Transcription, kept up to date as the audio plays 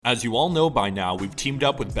As you all know by now, we've teamed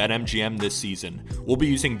up with BetMGM this season. We'll be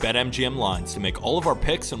using BetMGM lines to make all of our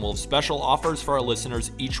picks, and we'll have special offers for our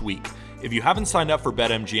listeners each week. If you haven't signed up for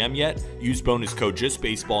BetMGM yet, use bonus code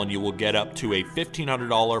JustBaseball and you will get up to a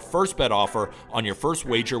 $1,500 first bet offer on your first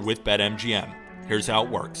wager with BetMGM. Here's how it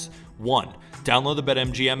works. 1. Download the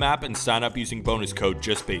BetMGM app and sign up using bonus code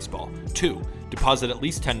JustBaseball. 2. Deposit at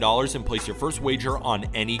least $10 and place your first wager on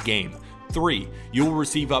any game. 3. You will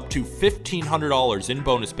receive up to $1,500 in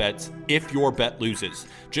bonus bets if your bet loses.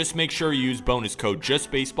 Just make sure you use bonus code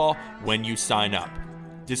JustBaseball when you sign up.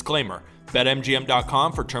 Disclaimer.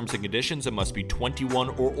 BetMGM.com for terms and conditions and must be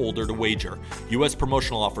 21 or older to wager. U.S.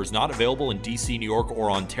 promotional offers not available in D.C., New York, or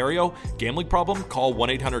Ontario. Gambling problem? Call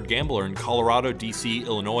 1-800-GAMBLER in Colorado, D.C.,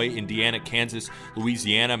 Illinois, Indiana, Kansas,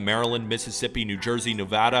 Louisiana, Maryland, Mississippi, New Jersey,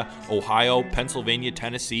 Nevada, Ohio, Pennsylvania,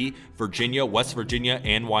 Tennessee, Virginia, West Virginia,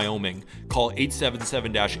 and Wyoming. Call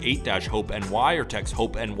 877-8-HOPE-NY or text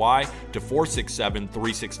HOPE-NY to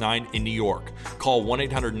 467-369 in New York. Call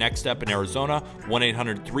 1-800-NEXT-STEP in Arizona,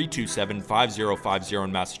 1-800-327-5050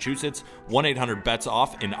 in Massachusetts,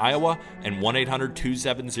 1-800-BETS-OFF in Iowa, and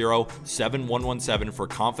 1-800-270-7117 for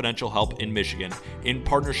confidential help in Michigan, in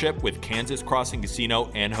partnership with Kansas Crossing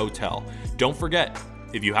Casino and Hotel. Don't forget,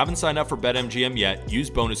 if you haven't signed up for BetMGM yet,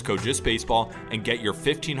 use bonus code JustBaseball and get your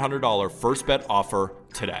 $1,500 first bet offer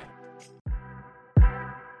today.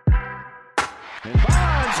 And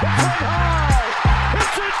Bonds hit high.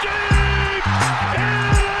 It's a deep. It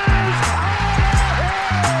is out of here.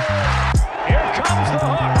 Here comes the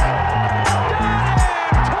hook. Got him.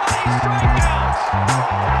 20 strikeouts.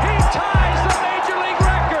 He ties the major league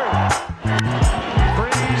record.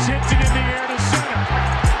 Freeze hits it in the air to center.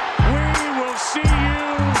 We will see you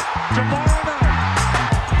tomorrow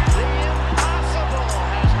night. The impossible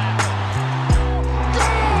has happened.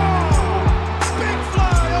 Goal! Big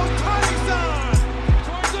fly, Ohtani-san!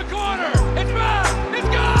 Towards the corner. It's back. It's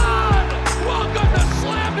gone. Welcome to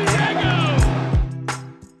Slam Diego.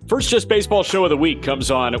 First Just Baseball show of the week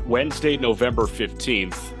comes on Wednesday, November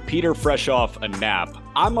 15th. Peter fresh off a nap.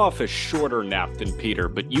 I'm off a shorter nap than Peter,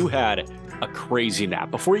 but you had a crazy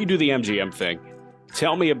nap. Before you do the MGM thing,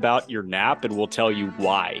 tell me about your nap and we'll tell you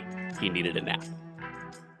why he needed a nap.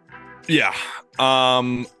 Yeah.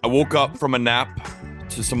 I woke up from a nap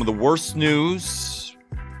to some of the worst news.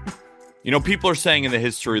 You know, people are saying in the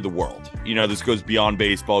history of the world, you know, this goes beyond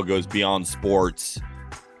baseball, goes beyond sports,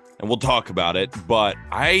 and we'll talk about it, but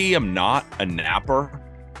I am not a napper.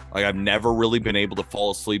 Like, I've never really been able to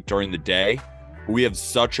fall asleep during the day. We have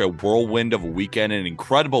such a whirlwind of a weekend, an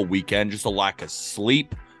incredible weekend, just a lack of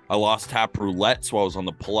sleep. I lost tap roulette, so I was on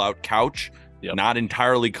the pull-out couch, not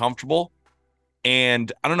entirely comfortable.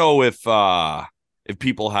 And I don't know if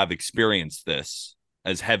people have experienced this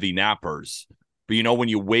as heavy nappers, but you know, when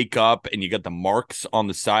you wake up and you get the marks on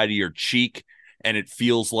the side of your cheek and it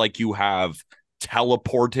feels like you have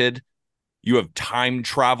teleported, you have time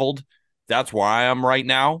traveled. That's where I am right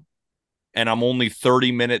now. And I'm only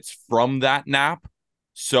 30 minutes from that nap.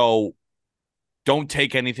 So don't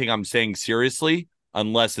take anything I'm saying seriously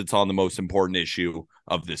unless it's on the most important issue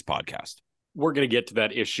of this podcast. We're going to get to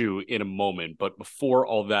that issue in a moment. But before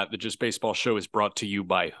all that, the Just Baseball show is brought to you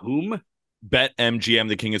by whom? BetMGM,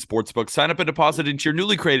 the king of sportsbooks. Sign up and deposit into your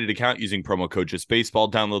newly created account using promo code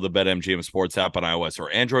JustBaseball. Download the BetMGM Sports app on iOS or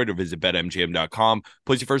Android or visit BetMGM.com.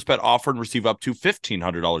 Place your first bet offer and receive up to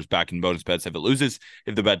 $1,500 back in bonus bets if it loses.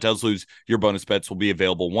 If the bet does lose, your bonus bets will be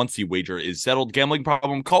available once the wager is settled. Gambling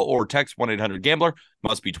problem? Call or text 1-800-GAMBLER.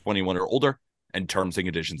 Must be 21 or older, and terms and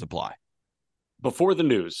conditions apply. Before the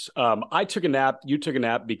news, I took a nap. You took a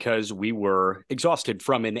nap because we were exhausted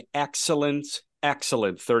from an excellent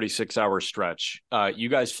 36-hour stretch. You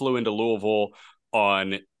guys flew into Louisville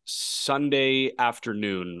on Sunday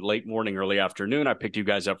afternoon, late morning, early afternoon. I picked you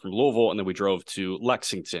guys up from Louisville, and then we drove to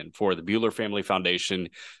Lexington for the Buehler Family Foundation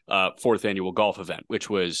 4th annual golf event, which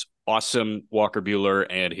was awesome. Walker Buehler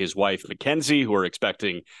and his wife, Mackenzie, who are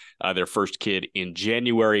expecting their first kid in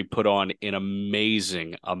January, put on an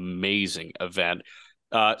amazing event.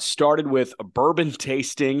 Started with a bourbon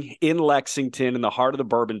tasting in Lexington in the heart of the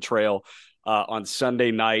Bourbon Trail. On Sunday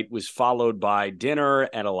night, was followed by dinner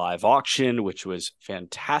and a live auction, which was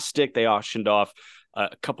fantastic. They auctioned off a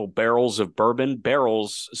couple barrels of bourbon.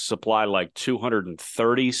 Barrels supply like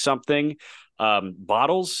 230 something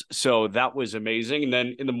bottles. So that was amazing. And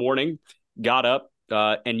then in the morning, got up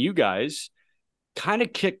and you guys kind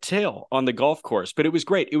of kicked tail on the golf course, but it was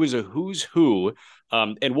great. It was a who's who.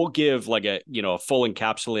 And we'll give like a full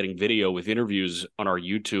encapsulating video with interviews on our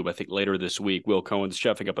YouTube, I think later this week. Will Cohen's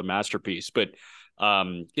chefing up a masterpiece, but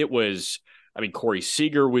it was I mean, Corey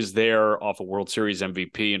Seager was there off a World Series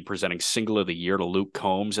MVP and presenting Single of the Year to Luke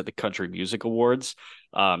Combs at the Country Music Awards.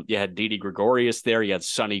 You had Didi Gregorius there. You had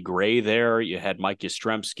Sonny Gray there. You had Mike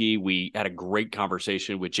Yastrzemski. We had a great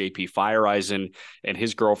conversation with JP Fireeisen and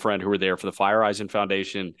his girlfriend who were there for the Fireeisen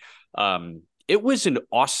Foundation. It was an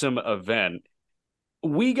awesome event.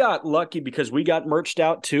 We got lucky because we got merched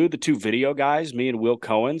out too, the two video guys, me and Will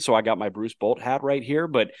Cohen. So I got my Bruce Bolt hat right here.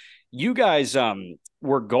 But you guys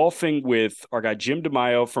were golfing with our guy Jim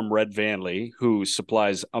DeMaio from Red Vanley, who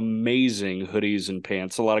supplies amazing hoodies and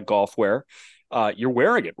pants, a lot of golf wear. You're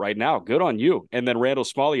wearing it right now. Good on you. And then Randall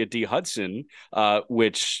Smalley at D Hudson,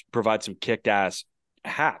 which provides some kicked ass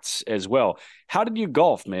hats as well. How did you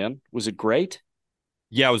golf, man? Was it great?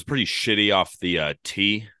 Yeah, it was pretty shitty off the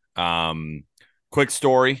tee. Quick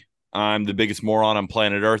story. I'm the biggest moron on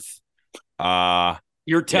planet Earth.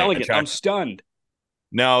 You're telling it. I'm stunned.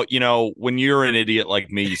 No, when you're an idiot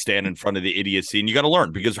like me, you stand in front of the idiocy and you got to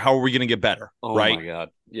learn, because how are we going to get better? Right? Oh my God.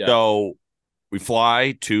 Yeah. So we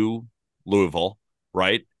fly to Louisville,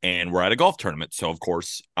 right? And we're at a golf tournament. So of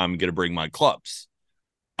course I'm going to bring my clubs.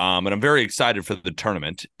 And I'm very excited for the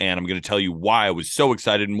tournament. And I'm going to tell you why I was so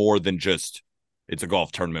excited, more than just it's a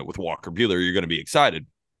golf tournament with Walker Buehler. You're going to be excited.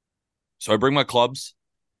 So I bring my clubs,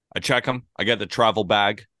 I check them, I get the travel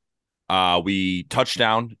bag. We touch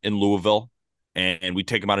down in Louisville, and we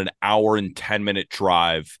take about an hour and 10-minute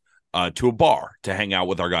drive to a bar to hang out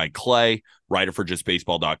with our guy Clay, writer for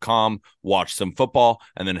justbaseball.com, watch some football,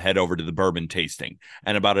 and then head over to the bourbon tasting.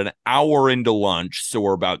 And about an hour into lunch, so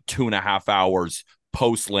we're about 2.5 hours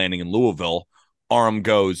post landing in Louisville, Aram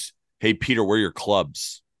goes, "Hey, Peter, where are your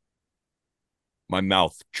clubs?" My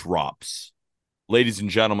mouth drops. Ladies and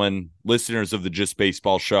gentlemen, listeners of the Just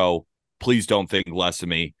Baseball show, please don't think less of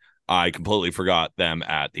me. I completely forgot them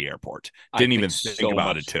at the airport. Didn't even think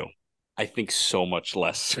about it, too. I think so much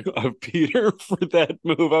less of Peter for that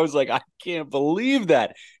move. I was like, I can't believe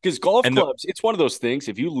that. Because golf clubs, it's one of those things.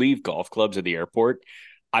 If you leave golf clubs at the airport,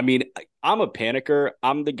 I mean, I'm a panicker.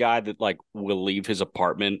 I'm the guy that will leave his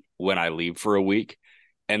apartment when I leave for a week.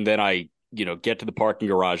 And then I get to the parking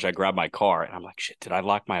garage, I grab my car, and I'm like, shit, did I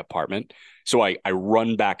lock my apartment? So I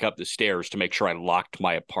run back up the stairs to make sure I locked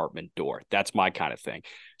my apartment door. That's my kind of thing.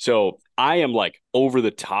 So I am over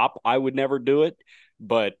the top. I would never do it.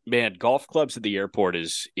 But, man, golf clubs at the airport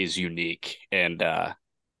is unique. And I'm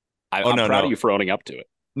proud of you for owning up to it.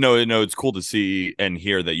 No, it's cool to see and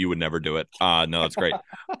hear that you would never do it. No, that's great.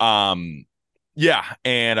 Yeah,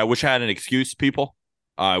 and I wish I had an excuse, people.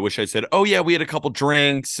 I wish I said, oh, yeah, we had a couple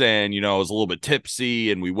drinks and, I was a little bit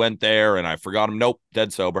tipsy and we went there and I forgot them. Nope,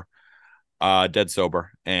 dead sober,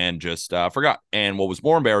 and just forgot. And what was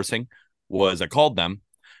more embarrassing was I called them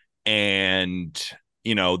and,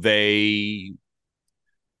 they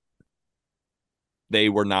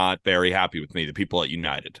were not very happy with me. The people at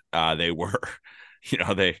United, they were,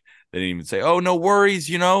 they didn't even say, oh, no worries.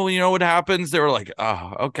 You know what happens. They were like,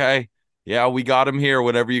 oh, okay. Yeah, we got him here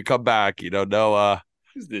whenever you come back.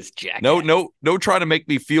 Who's this jackass? No, trying to make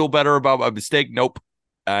me feel better about my mistake. Nope.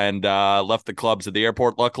 And left the clubs at the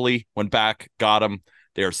airport. Luckily, went back, got them.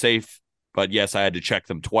 They're safe. But yes, I had to check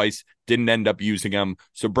them twice. Didn't end up using them.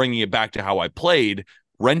 So bringing it back to how I played,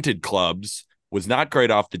 rented clubs, was not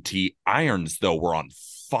great off the tee. Irons, though, were on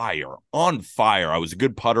fire. I was a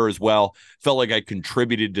good putter as well. Felt like I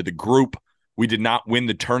contributed to the group. We did not win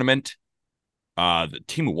the tournament. The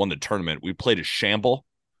team who won the tournament, we played a shamble.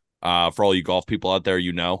 For all you golf people out there,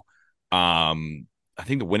 I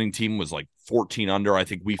think the winning team was 14 under. I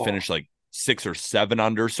think we finished 6 or 7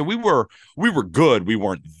 under. So we were good. We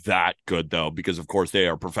weren't that good though, because of course they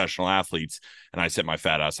are professional athletes and I set my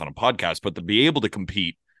fat ass on a podcast, but to be able to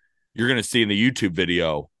compete, you're going to see in the YouTube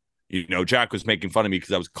video, Jack was making fun of me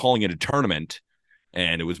because I was calling it a tournament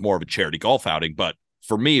and it was more of a charity golf outing. But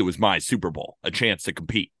for me, it was my Super Bowl, a chance to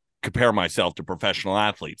compete, compare myself to professional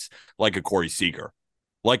athletes like a Corey Seager,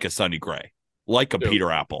 like a Sonny Gray, like a Peter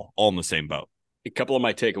Apple, all in the same boat. A couple of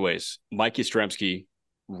my takeaways. Mike Yastrzemski,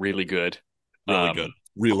 really good. Really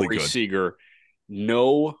Corey good. Seager,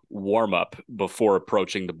 no warm-up before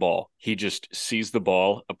approaching the ball. He just sees the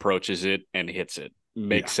ball, approaches it, and hits it.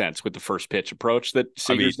 Makes sense with the first pitch approach that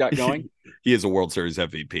Seager's got going. He is a World Series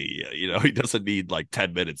MVP. He doesn't need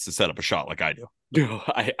 10 minutes to set up a shot like I do. No,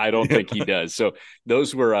 I don't think he does. So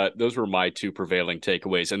those were my two prevailing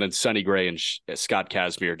takeaways. And then Sonny Gray and Scott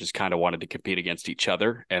Kazmir just kind of wanted to compete against each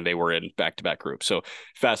other, and they were in back-to-back groups. So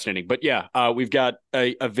fascinating. But yeah, we've got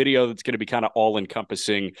a video that's going to be kind of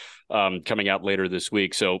all-encompassing coming out later this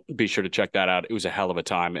week. So be sure to check that out. It was a hell of a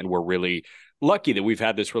time, and we're really lucky that we've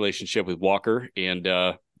had this relationship with Walker, and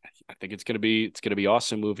I think it's going to be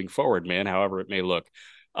awesome moving forward, man, however it may look.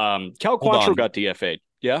 Cal Hold Quantrill on. got DFA'd.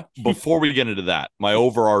 Yeah. Before we get into that, my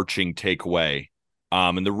overarching takeaway,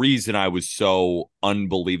 and the reason I was so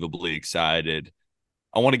unbelievably excited,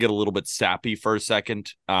 I want to get a little bit sappy for a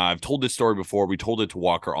second. I've told this story before. We told it to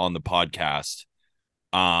Walker on the podcast,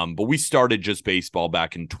 but we started Just Baseball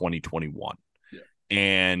back in 2021.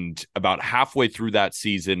 And about halfway through that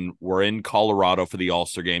season, we're in Colorado for the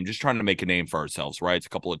All-Star game, just trying to make a name for ourselves, right? It's a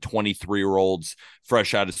couple of 23-year-olds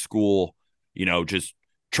fresh out of school, just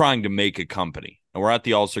trying to make a company. And we're at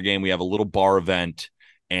the All-Star game. We have a little bar event,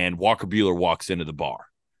 and Walker Buehler walks into the bar.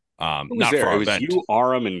 Who was Not there? for our It was event. you,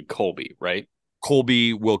 Aram, and Colby, right?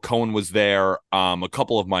 Colby, Will Cohen was there. A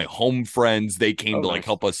couple of my home friends, they came to nice.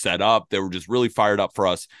 help us set up. They were just really fired up for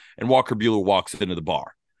us. And Walker Buehler walks into the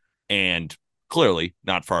bar. And clearly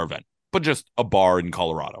not for our event, but just a bar in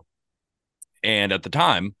Colorado. And at the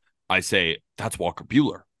time, I say, that's Walker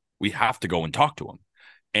Buehler. We have to go and talk to him.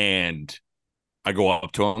 And I go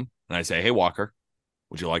up to him and I say, hey, Walker,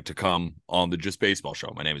 would you like to come on the Just Baseball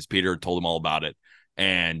show? My name is Peter. Told him all about it.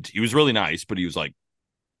 And he was really nice, but he was like,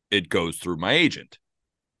 it goes through my agent.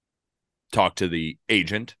 Talk to the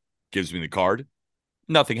agent, gives me the card.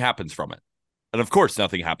 Nothing happens from it. And of course,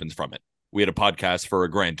 nothing happens from it. We had a podcast for a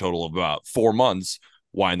grand total of about 4 months.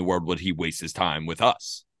 Why in the world would he waste his time with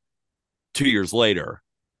us? 2 years later,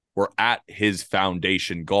 we're at his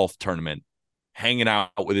foundation golf tournament, hanging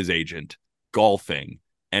out with his agent, golfing.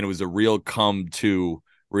 And it was a real come to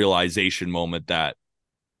realization moment that,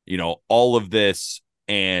 all of this,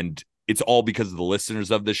 and it's all because of the listeners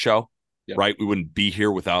of this show, right? We wouldn't be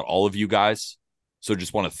here without all of you guys. So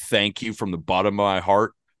just want to thank you from the bottom of my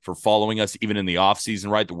heart for following us, even in the offseason,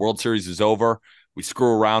 right? The World Series is over. We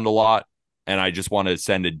screw around a lot. And I just want to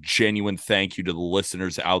send a genuine thank you to the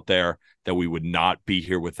listeners out there that we would not be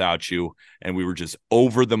here without you. And we were just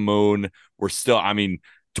over the moon. We're still,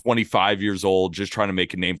 25 years old, just trying to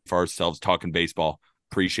make a name for ourselves, talking baseball.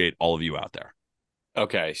 Appreciate all of you out there.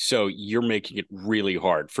 Okay, so you're making it really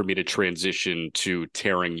hard for me to transition to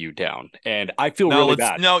tearing you down. And I feel really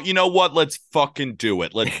bad. No, you know what? Let's fucking do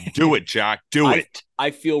it. Let's do it, Jack. Do it.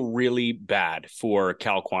 I feel really bad for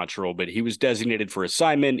Cal Quantrill, but he was designated for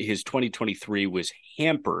assignment. His 2023 was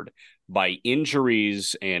hampered by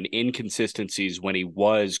injuries and inconsistencies when he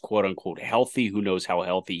was, quote unquote, healthy. Who knows how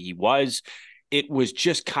healthy he was? It was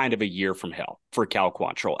just kind of a year from hell for Cal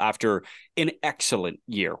Quantrill after an excellent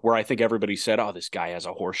year where I think everybody said, oh, this guy has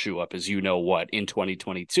a horseshoe up as you know what in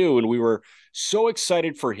 2022. And we were so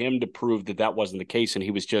excited for him to prove that that wasn't the case. And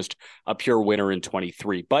he was just a pure winner in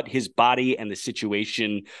 23. But his body and the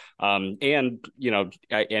situation and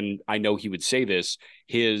I know he would say this,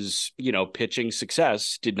 his, pitching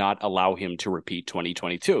success did not allow him to repeat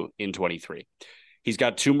 2022 in 23. He's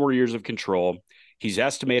got 2 more years of control. He's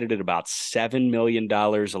estimated at about $7 million,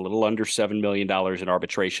 a little under $7 million in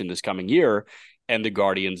arbitration this coming year, and the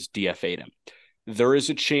Guardians DFA'd him. There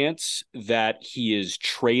is a chance that he is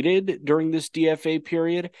traded during this DFA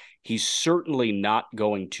period. He's certainly not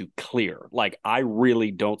going to clear. I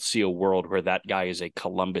really don't see a world where that guy is a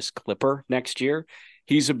Columbus Clipper next year.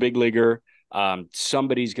 He's a big leaguer.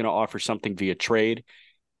 Somebody's going to offer something via trade.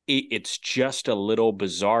 It's just a little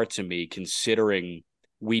bizarre to me considering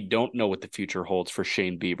we don't know what the future holds for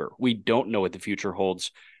Shane Bieber. We don't know what the future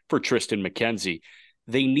holds for Tristan McKenzie.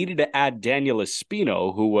 They needed to add Daniel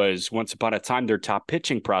Espino, who was once upon a time their top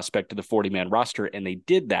pitching prospect to the 40-man roster, and they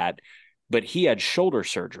did that, but he had shoulder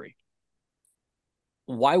surgery.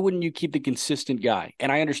 Why wouldn't you keep the consistent guy?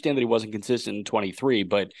 And I understand that he wasn't consistent in 23,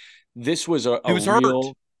 but this was He was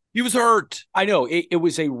hurt. He was hurt. I know. It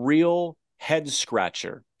was a real head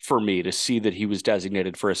scratcher for me to see that he was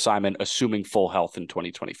designated for assignment, assuming full health in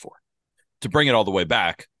 2024. To bring it all the way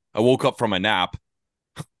back, I woke up from a nap.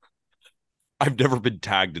 I've never been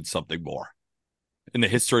tagged in something more in the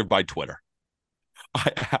history of my Twitter.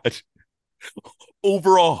 I had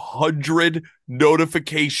over 100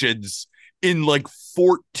 notifications in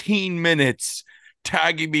 14 minutes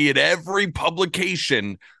tagging me in every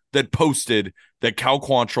publication that posted that Cal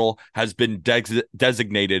Quantrill has been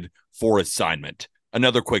designated for assignment.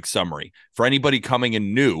 Another quick summary for anybody coming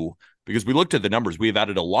in new, because we looked at the numbers. We have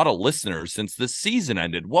added a lot of listeners since the season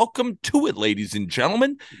ended. Welcome to it, ladies and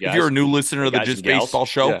gentlemen. If you're a new listener of the Just Baseball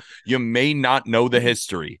show, you may not know the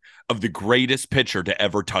history of the greatest pitcher to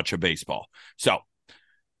ever touch a baseball. So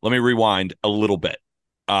let me rewind a little bit.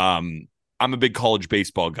 I'm a big college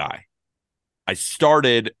baseball guy. I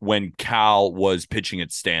started when Cal was pitching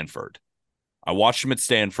at Stanford. I watched him at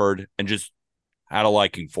Stanford and just had a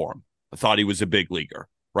liking for him. I thought he was a big leaguer,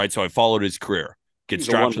 right? So I followed his career. Gets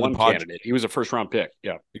drafted to the Padres. He was a first-round pick.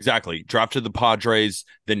 Yeah, exactly. Drafted to the Padres,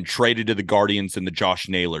 then traded to the Guardians in the Josh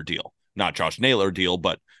Naylor deal. not Josh Naylor deal,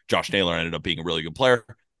 but Josh Naylor ended up being a really good player.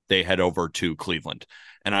 They head over to Cleveland.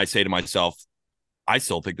 And I say to myself, I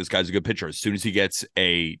still think this guy's a good pitcher. As soon as he gets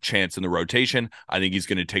a chance in the rotation, I think he's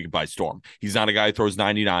going to take it by storm. He's not a guy who throws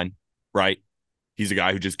 99, right? He's a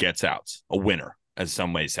guy who just gets outs, a winner, as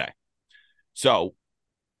some may say. So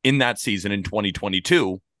in that season in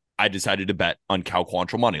 2022, I decided to bet on Cal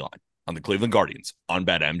Quantrill money line on the Cleveland Guardians on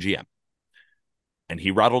BetMGM. And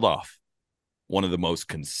he rattled off one of the most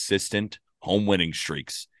consistent home winning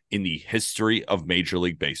streaks in the history of Major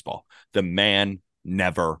League Baseball. The man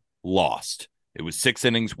never lost. It was 6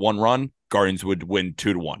 innings, 1 run. Guardians would win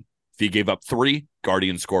 2-1. If he gave up 3,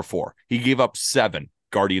 Guardians score 4. He gave up 7,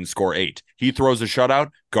 Guardians score 8. He throws a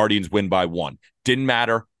shutout, Guardians win by 1. Didn't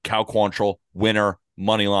matter. Cal Quantrill, winner,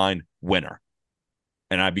 money line, winner.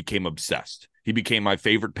 And I became obsessed. He became my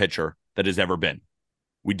favorite pitcher that has ever been.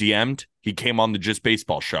 We DM'd. He came on the Just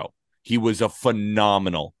Baseball show. He was a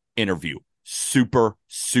phenomenal interview. Super,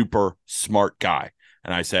 super smart guy.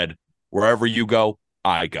 And I said, wherever you go,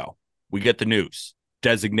 I go. We get the news.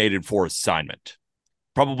 Designated for assignment.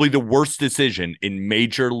 Probably the worst decision in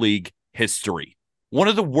Major League history. One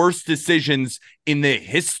of the worst decisions in the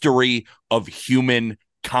history of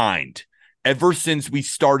humankind. Ever since we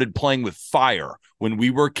started playing with fire when we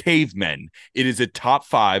were cavemen, it is a top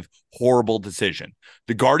 5 horrible decision.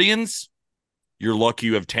 The Guardians, you're lucky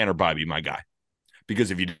you have Tanner Bybee, my guy. Because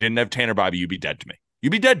if you didn't have Tanner Bybee, you'd be dead to me.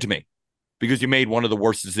 You'd be dead to me because you made one of the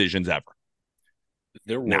worst decisions ever.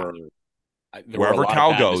 Wherever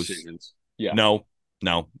Cal goes, yeah. No,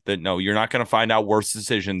 you're not going to find out worse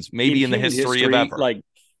decisions, maybe in the history of ever. Like,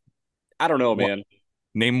 I don't know, man.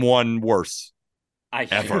 Name one worse.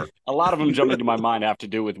 Ever. A lot of them jumped into my mind have to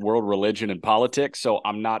do with world religion and politics, so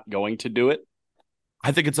I'm not going to do it.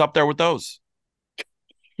 I think it's up there with those.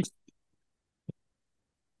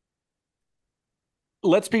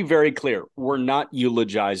 Let's be very clear. We're not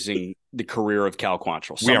eulogizing the career of Cal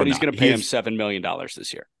Quantrill. Somebody's going to pay him $7 million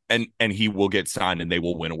this year. And he will get signed and they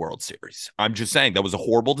will win a World Series. I'm just saying that was a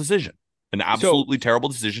horrible decision. An absolutely terrible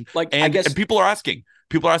decision. And people are asking,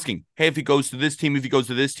 hey, if he goes to this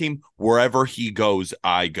team, wherever he goes,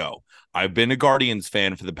 I go. I've been a Guardians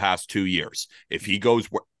fan for the past 2 years. If he goes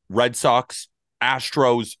Red Sox,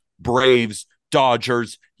 Astros, Braves,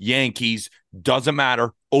 Dodgers, Yankees, doesn't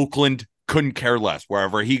matter. Oakland, couldn't care less.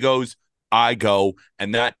 Wherever he goes, I go.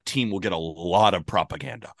 And that team will get a lot of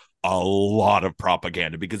propaganda.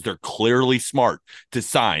 Because they're clearly smart to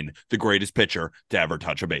sign the greatest pitcher to ever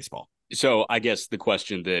touch a baseball. So I guess the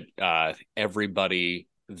question that everybody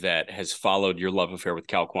that has followed your love affair with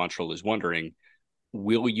Cal Quantrill is wondering,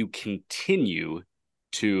 will you continue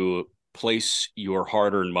to place your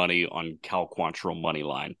hard-earned money on Cal Quantrill money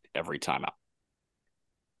line every time out?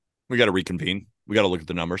 We got to reconvene. We got to look at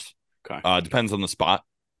the numbers. Okay. Depends on the spot.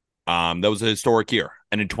 That was a historic year.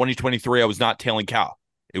 And in 2023, I was not tailing Cal.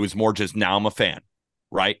 It was more just now I'm a fan,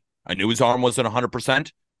 right? I knew his arm wasn't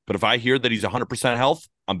 100%, but if I hear that he's 100% health,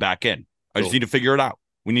 I'm back in. I just need to figure it out.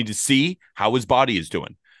 We need to see how his body is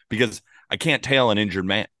doing because I can't tail an injured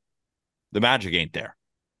man. The magic ain't there.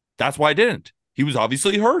 That's why I didn't. He was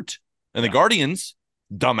obviously hurt. And the Guardians,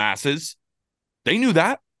 dumbasses, they knew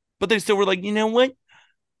that, but they still were like, you know what?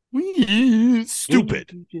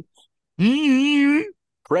 Stupid. They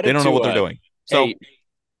don't know what they're doing. So, hey,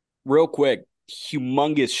 real quick,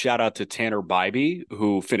 humongous shout out to Tanner Bybee,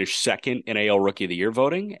 who finished second in AL Rookie of the Year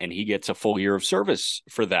voting, and he gets a full year of service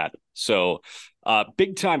for that. So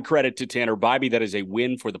big time credit to Tanner Bybee. That is a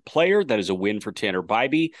win for the player. That is a win for Tanner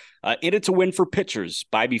Bybee. And it's a win for pitchers.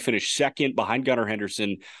 Bybee finished second behind Gunnar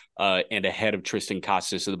Henderson and ahead of Tristan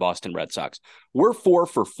Casas of the Boston Red Sox. We're 4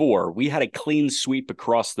 for 4. We had a clean sweep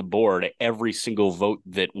across the board. Every single vote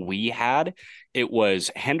that we had, it was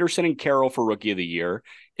Henderson and Carroll for Rookie of the Year.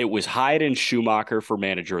 It was Hyde and Schumacher for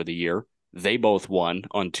Manager of the Year. They both won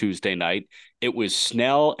on Tuesday night. It was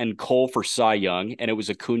Snell and Cole for Cy Young, and it was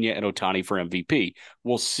Acuna and Ohtani for MVP.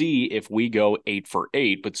 We'll see if we go 8 for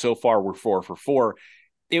 8, but so far we're 4 for 4.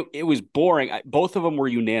 It was boring. Both of them were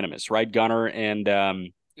unanimous, right? Gunnar and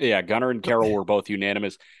Carroll were both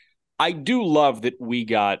unanimous. I do love that we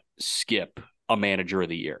got Skip a Manager of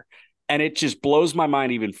the Year, and it just blows my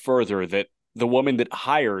mind even further that the woman that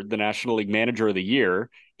hired the National League Manager of the Year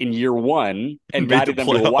in year one and guided them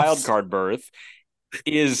to a wild card berth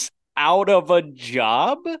is out of a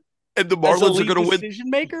job. And the Marlins are going to win. Decision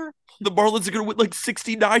maker. The Marlins are going to win like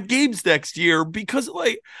 69 games next year because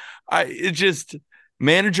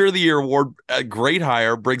Manager of the Year award, a great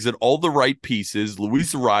hire, brings in all the right pieces.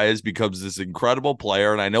 Luis Arias becomes this incredible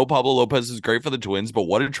player. And I know Pablo Lopez is great for the Twins, but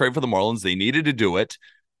what a trade for the Marlins. They needed to do it.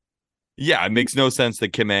 Yeah, it makes no sense that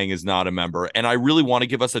Kim Ang is not a member. And I really want to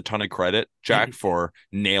give us a ton of credit, Jack, for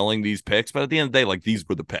nailing these picks. But at the end of the day, like, these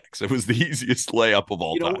were the picks. It was the easiest layup of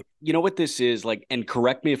all time. You know what this is like, and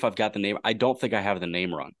correct me if I've got the name. I don't think I have the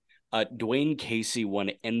name wrong. Dwayne Casey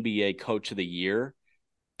won NBA Coach of the Year,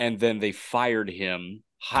 and then they fired him,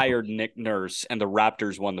 hired Nick Nurse, and the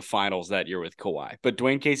Raptors won the finals that year with Kawhi. But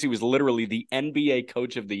Dwayne Casey was literally the NBA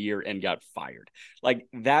Coach of the Year and got fired. Like,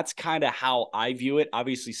 that's kind of how I view it.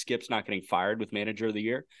 Obviously, Skip's not getting fired with Manager of the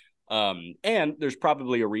Year. And there's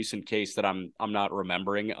probably a recent case that I'm not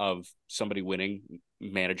remembering of somebody winning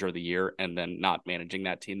Manager of the Year and then not managing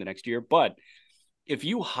that team the next year. But if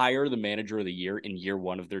you hire the Manager of the Year in year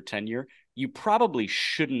one of their tenure, you probably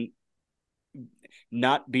shouldn't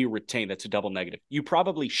not be retained. That's a double negative. You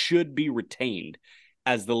probably should be retained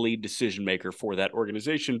as the lead decision maker for that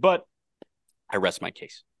organization. But I rest my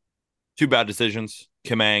case. Two bad decisions.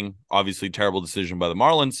 Kim Ang, obviously terrible decision by the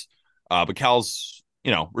Marlins. But Cal's,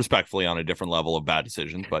 respectfully on a different level of bad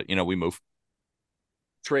decisions. But, we move.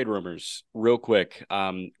 Trade rumors, real quick.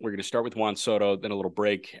 We're going to start with Juan Soto, then a little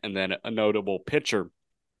break, and then a notable pitcher.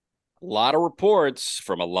 A lot of reports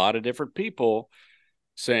from a lot of different people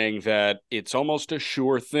saying that it's almost a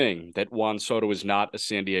sure thing that Juan Soto is not a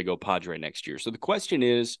San Diego Padre next year. So the question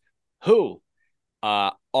is, who?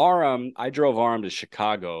 Aram, I drove Aram to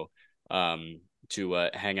Chicago to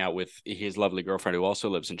hang out with his lovely girlfriend who also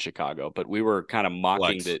lives in Chicago, but we were kind of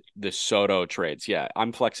mocking the Soto trades. Yeah,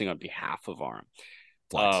 I'm flexing on behalf of Aram.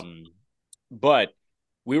 But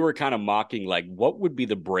we were kind of mocking, like, what would be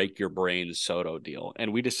the break your brain Soto deal?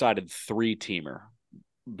 And we decided 3-teamer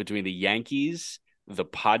between the Yankees, the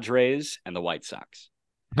Padres, and the White Sox.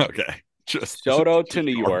 Okay. Soto to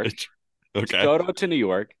New York. Okay. Soto to New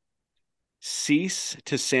York. Cease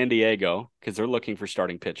to San Diego, because they're looking for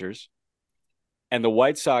starting pitchers. And the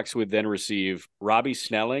White Sox would then receive Robbie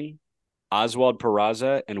Snelling, Oswald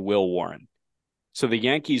Peraza, and Will Warren. So the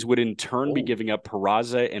Yankees would in turn be giving up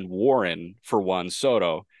Peraza and Warren for Juan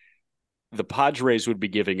Soto. The Padres would be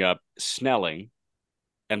giving up Snelling,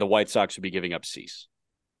 and the White Sox would be giving up Cease.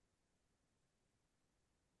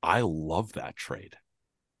 I love that trade.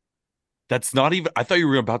 That's not even, I thought you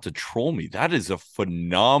were about to troll me. That is a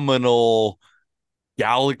phenomenal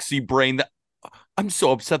galaxy brain. I'm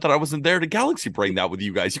so upset that I wasn't there to galaxy brain that with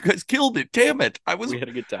you guys. You guys killed it. Damn it. We had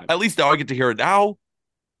a good time. At least now I get to hear it now.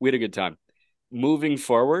 We had a good time. Moving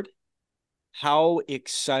forward, how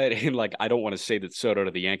exciting, like, I don't want to say that Soto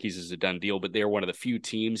to the Yankees is a done deal, but they're one of the few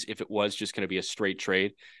teams, if it was just going to be a straight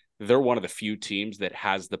trade, they're one of the few teams that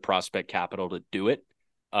has the prospect capital to do it.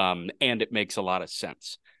 And it makes a lot of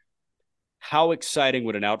sense. How exciting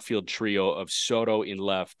would an outfield trio of Soto in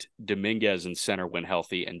left, Dominguez in center when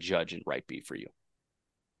healthy, and Judge in right be for you?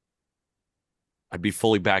 I'd be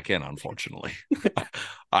fully back in, unfortunately.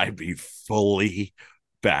 I'd be fully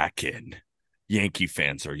back in. Yankee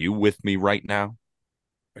fans, are you with me right now?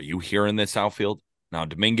 Are you hearing this outfield? Now,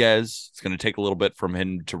 Dominguez, it's going to take a little bit from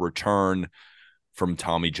him to return from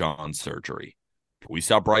Tommy John surgery. But we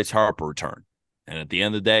saw Bryce Harper return. And at the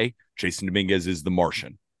end of the day, Jason Dominguez is the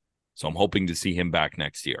Martian. So I'm hoping to see him back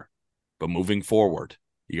next year. But moving forward,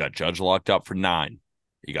 you got Judge locked up for 9.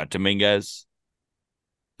 You got Dominguez.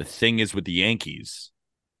 The thing is with the Yankees,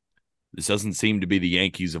 this doesn't seem to be the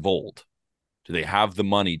Yankees of old. Do they have the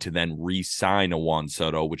money to then re-sign a Juan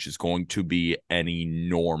Soto, which is going to be an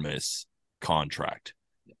enormous contract?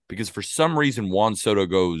 Because for some reason, Juan Soto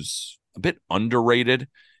goes a bit underrated.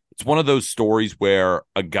 It's one of those stories where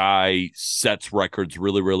a guy sets records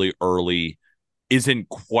really, really early, isn't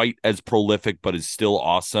quite as prolific, but is still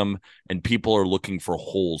awesome, and people are looking for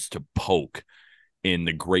holes to poke in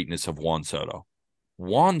the greatness of Juan Soto.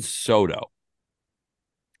 Juan Soto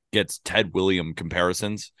gets Ted Williams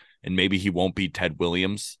comparisons, and maybe he won't be Ted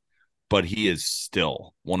Williams, but he is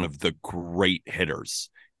still one of the great hitters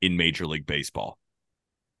in Major League Baseball.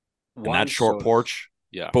 And that short porch.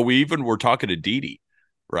 Yeah. But we even were talking to Didi,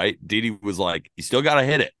 right? Didi was like, you still got to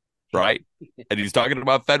hit it, right? And he's talking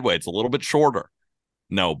about Fenway. It's a little bit shorter.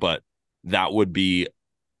 No, but that would be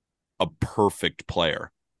a perfect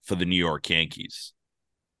player for the New York Yankees.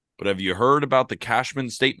 But have you heard about the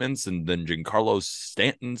Cashman statements and then Giancarlo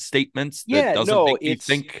Stanton statements?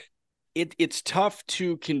 It's tough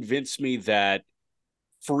to convince me that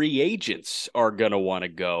free agents are going to want to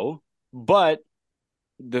go. But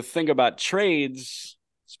the thing about trades,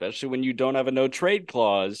 especially when you don't have a no trade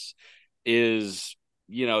clause, is,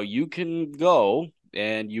 you can go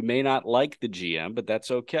and you may not like the GM, but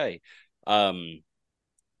that's okay.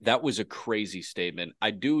 That was a crazy statement. I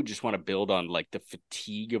do just want to build on like the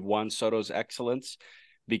fatigue of Juan Soto's excellence,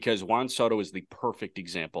 because Juan Soto is the perfect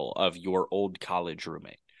example of your old college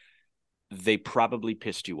roommate. they probably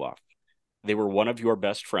pissed you off. They were one of your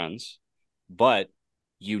best friends, but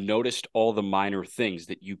you noticed all the minor things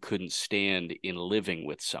that you couldn't stand in living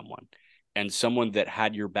with someone. And someone that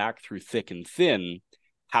had your back through thick and thin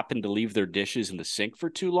happened to leave their dishes in the sink for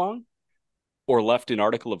too long, or left an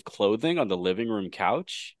article of clothing on the living room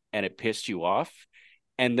couch, and it pissed you off.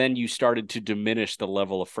 And then you started to diminish the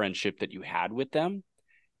level of friendship that you had with them.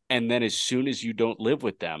 And then as soon as you don't live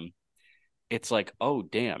with them, it's like, oh,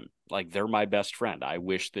 damn, like they're my best friend. I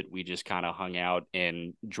wish that we just kind of hung out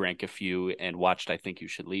and drank a few and watched I Think You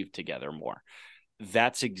Should Leave together more.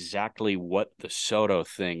 That's exactly what the Soto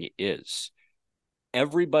thing is.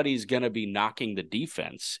 Everybody's going to be knocking the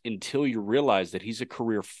defense until you realize that he's a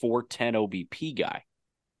career 410 OBP guy.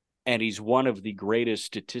 And he's one of the greatest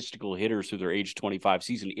statistical hitters through their age 25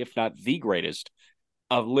 season, if not the greatest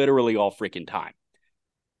of literally all freaking time.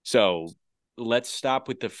 So let's stop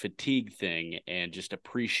with the fatigue thing and just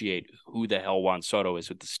appreciate who the hell Juan Soto is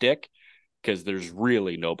with the stick, because there's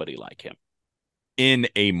really nobody like him. In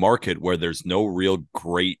a market where there's no real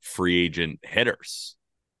great free agent hitters.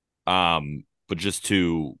 But just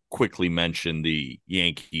to quickly mention the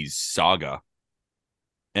Yankees saga,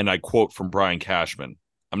 and I quote from Brian Cashman,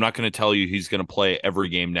 I'm not going to tell you he's going to play every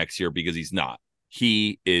game next year because he's not.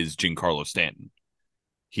 He is Giancarlo Stanton.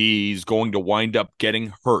 He's going to wind up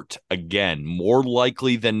getting hurt again, more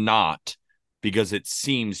likely than not, because it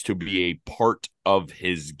seems to be a part of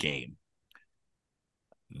his game.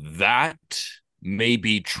 That may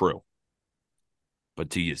be true. But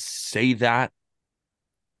do you say that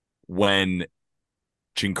when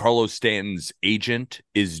Giancarlo Stanton's agent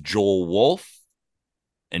is Joel Wolfe?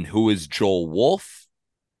 And who is Joel Wolfe?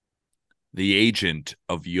 The agent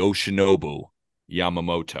of Yoshinobu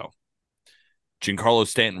Yamamoto. Giancarlo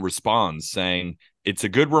Stanton responds saying, it's a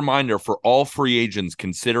good reminder for all free agents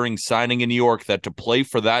considering signing in New York that to play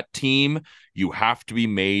for that team, you have to be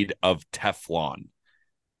made of Teflon.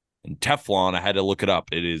 And Teflon, I had to look it up.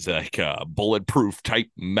 It is like a bulletproof type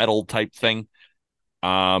metal type thing.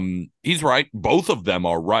 He's right. Both of them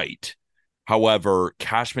are right. However,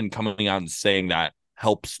 Cashman coming out and saying that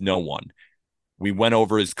helps no one. We went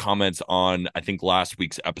over his comments on, I think, last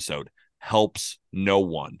week's episode. Helps no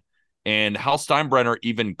one. And Hal Steinbrenner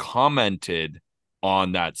even commented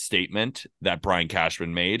on that statement that Brian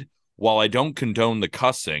Cashman made. While I don't condone the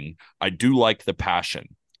cussing, I do like the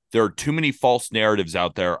passion. There are too many false narratives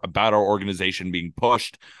out there about our organization being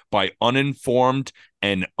pushed by uninformed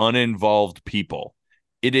and uninvolved people.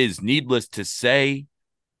 It is, needless to say,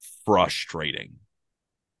 frustrating.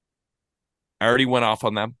 I already went off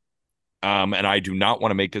on them, and I do not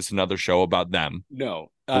want to make this another show about them. No.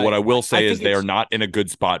 But what I will say is they are not in a good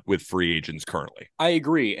spot with free agents currently. I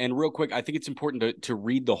agree. And real quick, I think it's important to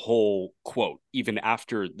read the whole quote, even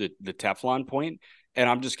after the Teflon point. And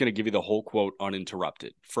I'm just going to give you the whole quote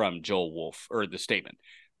uninterrupted from Joel Wolfe, or the statement.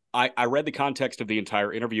 I read the context of the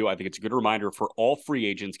entire interview. I think it's a good reminder for all free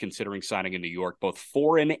agents considering signing in New York, both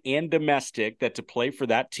foreign and domestic, that to play for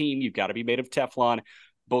that team, you've got to be made of Teflon,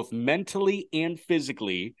 both mentally and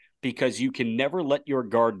physically, because you can never let your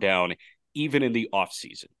guard down, even in the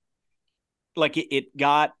offseason. Like it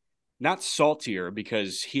got not saltier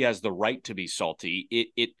because he has the right to be salty.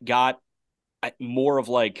 It got more of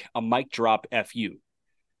like a mic drop FU.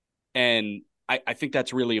 And I think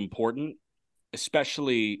that's really important,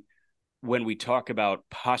 especially when we talk about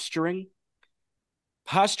posturing.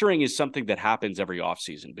 Posturing is something that happens every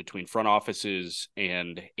offseason between front offices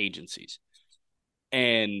and agencies.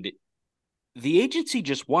 And the agency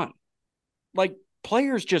just won. Like,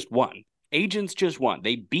 players just won. Agents just won.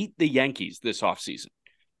 They beat the Yankees this offseason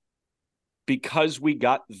because we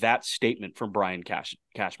got that statement from Brian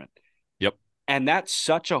Cashman. Yep. And that's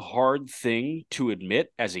such a hard thing to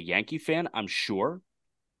admit as a Yankee fan, I'm sure,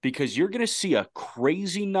 because you're going to see a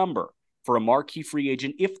crazy number for a marquee free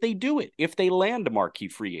agent if they do it, if they land a marquee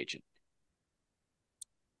free agent.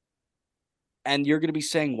 And you're going to be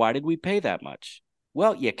saying, why did we pay that much?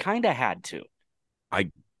 Well, you kind of had to.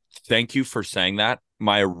 I thank you for saying that.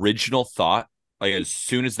 My original thought, like as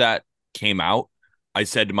soon as that came out, I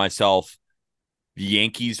said to myself, the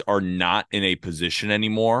Yankees are not in a position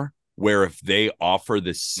anymore where if they offer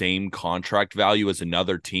the same contract value as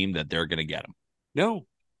another team that they're going to get them. No.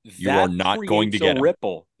 You are not going to get a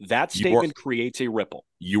ripple. That statement creates a ripple.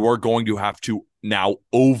 You are going to have to now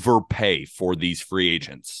overpay for these free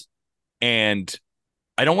agents. And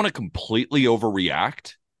I don't want to completely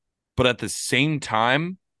overreact, but at the same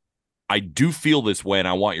time, I do feel this way, and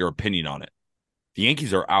I want your opinion on it. The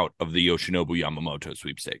Yankees are out of the Yoshinobu Yamamoto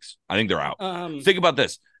sweepstakes. I think they're out. Think about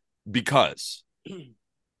this. Because,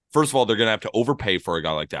 first of all, they're going to have to overpay for a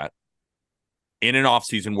guy like that. in an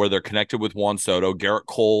offseason where they're connected with Juan Soto. Garrett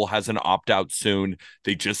Cole has an opt-out soon.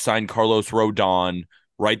 They just signed Carlos Rodon,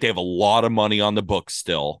 right? They have a lot of money on the books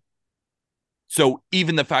still. So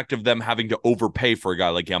even the fact of them having to overpay for a guy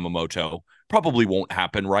like Yamamoto probably won't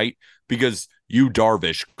happen, right? Because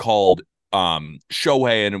Darvish called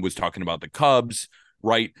Shohei and was talking about the Cubs,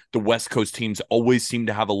 right? The West Coast teams always seem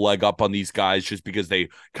to have a leg up on these guys just because they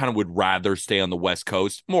kind of would rather stay on the West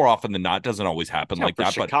Coast. More often than not, doesn't always happen like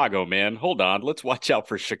that. Chicago, man. Hold on. Let's watch out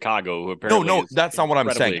for Chicago, who apparently No, that's not what I'm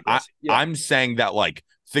saying. I'm saying that, like,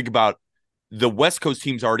 think about the West Coast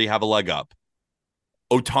teams already have a leg up.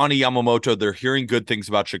 Ohtani, Yamamoto, they're hearing good things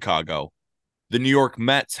about Chicago. The New York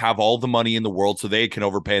Mets have all the money in the world, so they can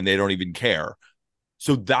overpay and they don't even care.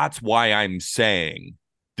 So that's why I'm saying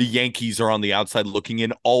the Yankees are on the outside looking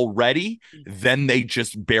in already. Then they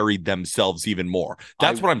just buried themselves even more.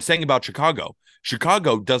 That's what I'm saying about Chicago.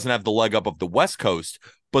 Chicago doesn't have the leg up of the West Coast,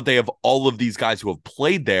 but they have all of these guys who have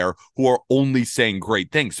played there who are only saying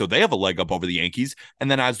great things. So they have a leg up over the Yankees,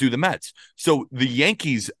 and then as do the Mets. So the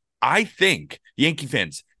Yankees, I think, Yankee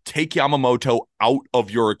fans, take Yamamoto out of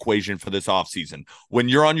your equation for this offseason. When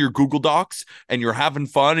you're on your Google Docs and you're having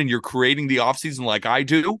fun and you're creating the offseason like I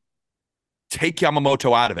do, take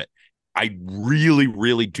Yamamoto out of it. I really,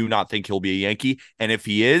 really do not think he'll be a Yankee. And if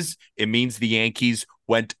he is, it means the Yankees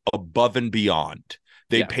went above and beyond.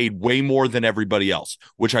 They paid way more than everybody else,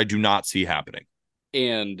 which I do not see happening.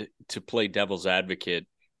 And to play devil's advocate,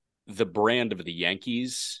 the brand of the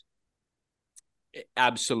Yankees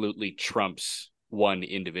absolutely trumps one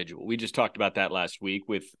individual. We just talked about that last week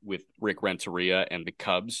with Rick Renteria and the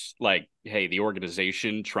Cubs. Like, hey, the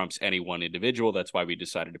organization trumps any one individual. That's why we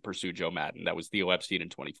decided to pursue Joe Madden. That was Theo Epstein in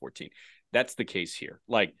 2014. That's the case here.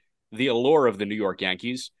 Like, the allure of the New York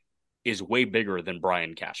Yankees is way bigger than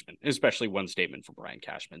Brian Cashman, especially one statement from Brian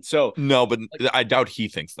Cashman. So no, but I doubt he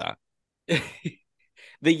thinks that.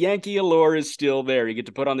 The Yankee allure is still there. You get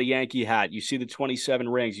to put on the Yankee hat. You see the 27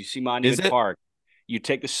 rings. You see Monument Park. You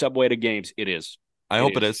take the subway to games. It is. I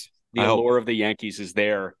hope it is. The allure of the Yankees is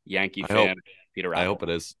there. Yankee fan, Peter Apple. I hope it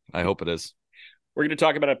is. I hope it is. We're going to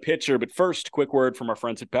talk about a pitcher, but first, quick word from our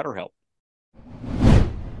friends at BetterHelp.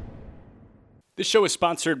 This show is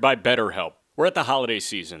sponsored by BetterHelp. We're at the holiday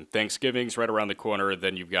season. Thanksgiving's right around the corner.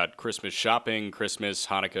 Then you've got Christmas shopping, Christmas,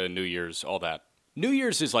 Hanukkah, New Year's, all that. New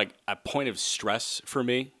Year's is like a point of stress for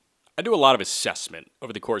me. I do a lot of assessment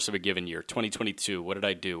over the course of a given year. 2022, what did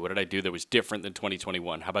I do? What did I do that was different than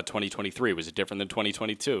 2021? How about 2023? Was it different than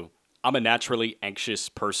 2022? I'm a naturally anxious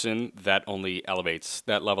person that only elevates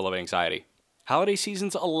that level of anxiety. Holiday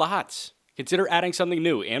season's a lot. Consider adding something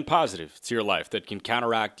new and positive to your life that can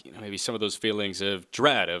counteract maybe some of those feelings of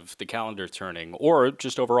dread of the calendar turning or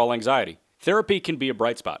just overall anxiety. Therapy can be a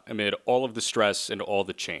bright spot amid all of the stress and all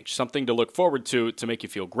the change. Something to look forward to make you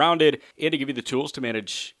feel grounded and to give you the tools to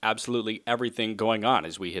manage absolutely everything going on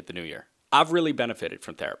as we hit the new year. I've really benefited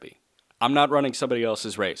from therapy. I'm not running somebody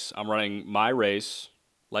else's race. I'm running my race.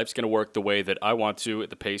 Life's going to work the way that I want to at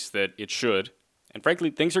the pace that it should. And frankly,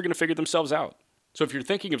 things are going to figure themselves out. So if you're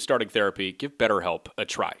thinking of starting therapy, give BetterHelp a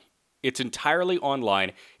try. It's entirely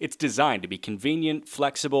online. It's designed to be convenient,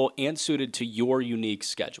 flexible, and suited to your unique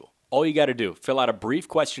schedule. All you got to do, fill out a brief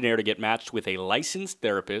questionnaire to get matched with a licensed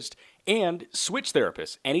therapist and switch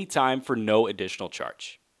therapists anytime for no additional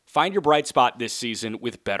charge. Find your bright spot this season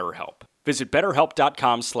with BetterHelp. Visit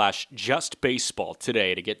BetterHelp.com/justbaseball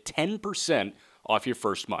today to get 10% off your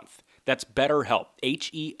first month. That's BetterHelp,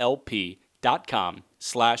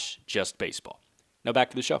 HELP.com/justbaseball. Now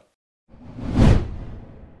back to the show.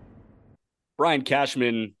 Brian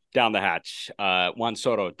Cashman down the hatch. Juan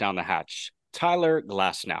Soto down the hatch. Tyler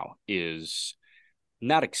Glasnow is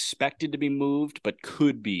not expected to be moved, but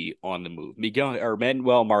could be on the move.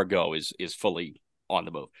 Manuel Margot is fully on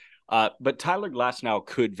the move. But Tyler Glasnow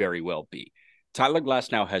could very well be. Tyler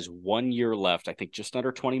Glasnow has 1 year left, I think just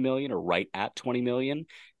under 20 million or right at 20 million.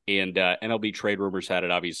 And MLB trade rumors had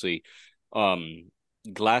it, obviously.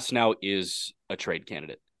 Glasnow is a trade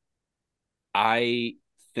candidate. I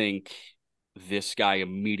think this guy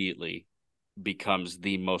immediately becomes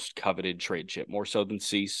the most coveted trade chip, more so than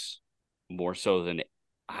Cease, more so than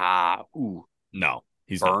no,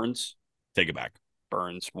 he's Burns. Not. Take it back.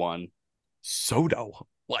 Burns one. Soto.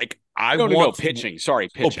 Like pitching. Sorry,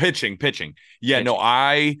 pitching. Pitching. Yeah, pitching. No,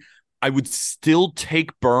 I would still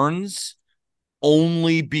take Burns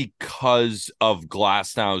only because of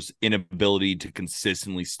Glasnow's inability to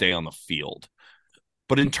consistently stay on the field.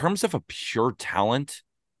 But in terms of a pure talent,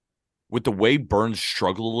 with the way Burns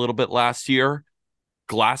struggled a little bit last year,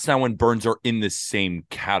 Glasnow and Burns are in the same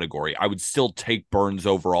category. I would still take Burns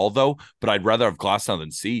overall, though, but I'd rather have Glasnow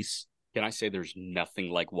than Cease. Can I say there's nothing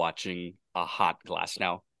like watching a hot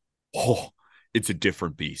Glasnow? Oh, it's a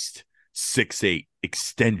different beast. 6'8",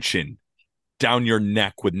 extension, down your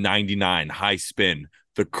neck with 99, high spin,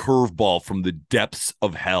 the curveball from the depths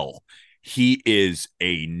of hell. He is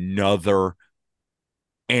another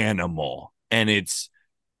animal. And it's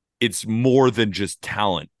more than just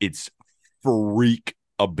talent. It's freak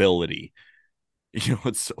ability. You know,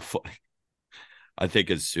 it's so funny. I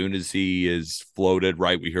think as soon as he is floated,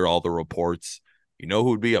 right, we hear all the reports. You know who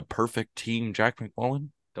would be a perfect team, Jack McMullen?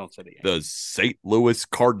 Don't say the Yankees. The St. Louis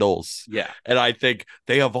Cardinals. Yeah. And I think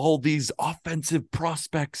they have all these offensive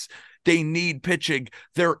prospects. They need pitching.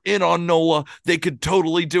 They're in on Nola. They could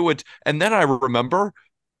totally do it. And then I remember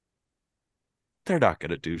they're not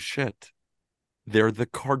going to do shit. They're the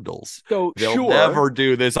Cardinals. So They'll never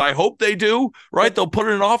do this. I hope they do, right? They'll put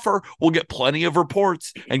in an offer. We'll get plenty of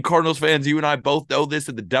reports. And Cardinals fans, you and I both know this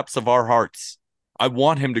in the depths of our hearts. I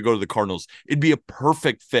want him to go to the Cardinals. It'd be a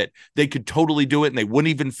perfect fit. They could totally do it, and they wouldn't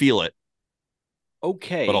even feel it.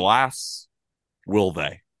 Okay. But alas, will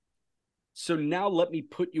they? So now let me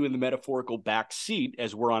put you in the metaphorical back seat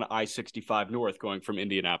as we're on I-65 North going from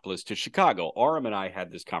Indianapolis to Chicago. Aram and I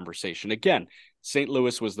had this conversation. Again, St.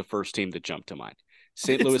 Louis was the first team that jumped to mind.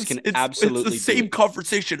 St. Louis can absolutely It's the same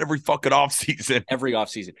conversation every fucking offseason. Every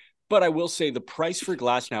offseason. But I will say the price for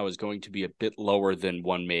Glasnow is going to be a bit lower than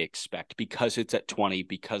one may expect because it's at 20,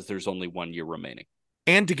 because there's only 1 year remaining.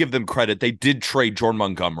 And to give them credit, they did trade Jordan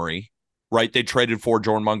Montgomery. Right, they traded for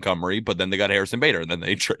Jordan Montgomery, but then they got Harrison Bader, and then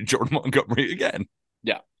they traded Jordan Montgomery again.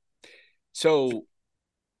 Yeah. So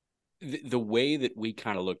the way that we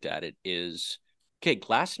kind of looked at it is, okay,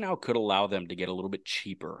 Glasnow could allow them to get a little bit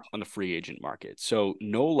cheaper on the free agent market. So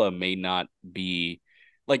Nola may not be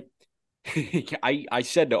like I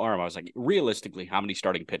said to Arm, I was like, realistically, how many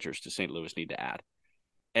starting pitchers does St. Louis need to add?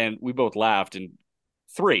 And we both laughed, and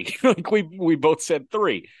 3. Like we both said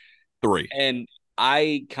 3. 3. And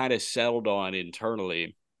I kind of settled on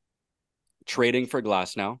internally trading for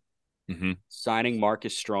Glasnow, signing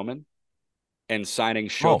Marcus Stroman, and signing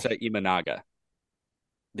Shota Imanaga,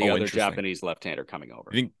 the other Japanese left-hander coming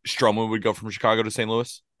over. You think Stroman would go from Chicago to St.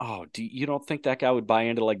 Louis? Oh, you don't think that guy would buy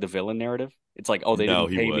into like the villain narrative? It's like, oh, they didn't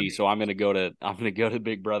pay me, so I'm gonna go to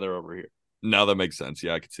Big Brother over here. No, that makes sense.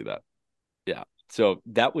 Yeah, I could see that. Yeah. So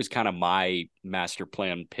that was kind of my master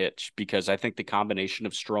plan pitch, because I think the combination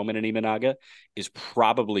of Stroman and Imanaga is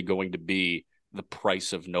probably going to be the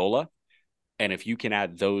price of Nola. And if you can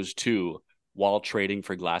add those two while trading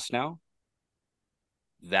for Glasnow,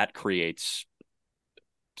 that creates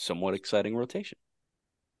somewhat exciting rotation.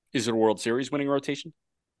 Is it a World Series winning rotation?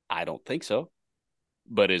 I don't think so.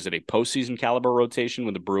 But is it a postseason caliber rotation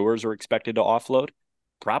when the Brewers are expected to offload?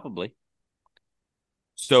 Probably.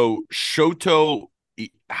 So Shoto,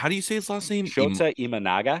 how do you say his last name? Shota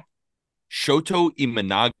Imanaga. Shoto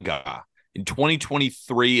Imanaga in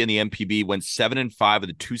 2023 in the MPB went 7-5 with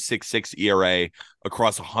a 2.66 ERA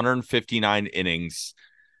across 159 innings.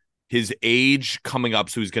 His age coming up,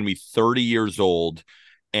 so he's going to be 30 years old.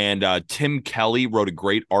 And Tim Kelly wrote a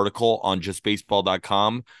great article on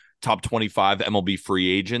justbaseball.com, top 25 MLB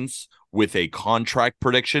free agents, with a contract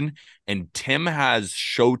prediction. And Tim has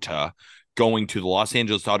Shota going to the Los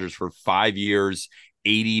Angeles Dodgers for 5 years,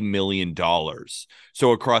 $80 million.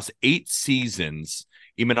 So across 8 seasons,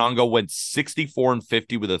 Imanaga went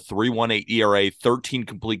 64-50 with a 3.18 ERA, 13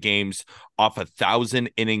 complete games off 1,000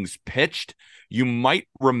 innings pitched. You might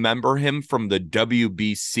remember him from the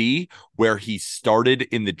WBC, where he started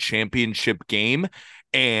in the championship game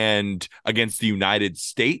and against the United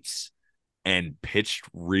States and pitched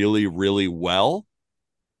really, really well.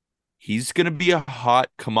 He's going to be a hot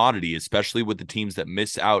commodity, especially with the teams that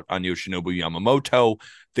miss out on Yoshinobu Yamamoto.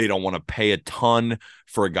 They don't want to pay a ton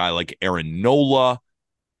for a guy like Aaron Nola.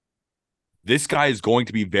 This guy is going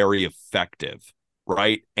to be very effective,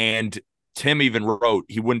 right? And Tim even wrote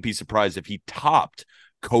he wouldn't be surprised if he topped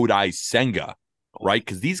Kodai Senga, right?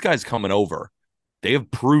 Because these guys coming over, they have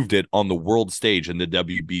proved it on the world stage in the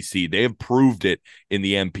WBC. They have proved it in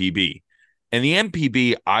the MPB. And the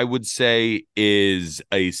MPB, I would say, is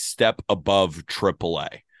a step above AAA.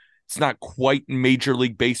 It's not quite Major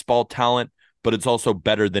League Baseball talent, but it's also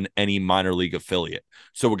better than any minor league affiliate.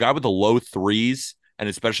 So a guy with the low 3s, and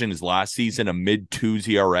especially in his last season, a mid-2s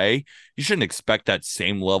ERA, you shouldn't expect that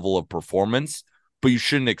same level of performance, but you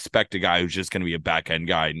shouldn't expect a guy who's just going to be a back-end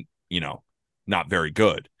guy, not very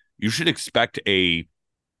good. You should expect a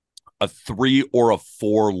 3 or a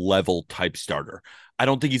 4 level type starter. I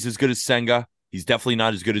don't think he's as good as Senga. He's definitely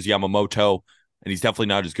not as good as Yamamoto, and he's definitely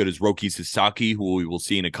not as good as Roki Sasaki, who we will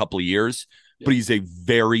see in a couple of years. but he's a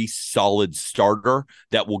very solid starter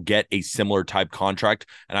that will get a similar type contract.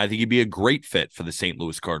 And I think he'd be a great fit for the St.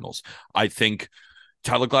 Louis Cardinals. I think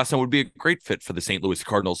Tyler Glasnow would be a great fit for the St. Louis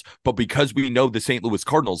Cardinals. But because we know the St. Louis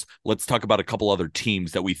Cardinals, let's talk about a couple other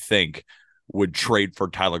teams that we think would trade for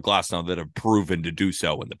Tyler Glasnow that have proven to do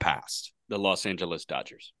so in the past. The Los Angeles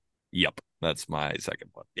Dodgers. Yep. That's my second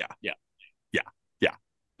one. Yeah. Yeah.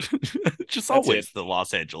 Just That's always it. the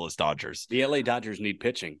Los Angeles Dodgers. The LA Dodgers need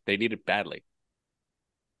pitching. They need it badly.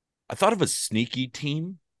 I thought of a sneaky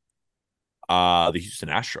team. The Houston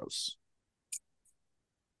Astros.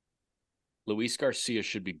 Luis Garcia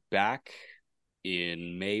should be back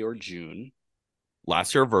in May or June.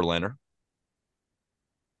 Last year, Verlander.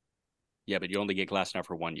 Yeah, but you only get Glasnow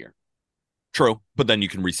for 1 year. True, but then you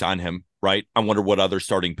can re-sign him, right? I wonder what other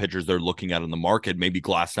starting pitchers they're looking at in the market. Maybe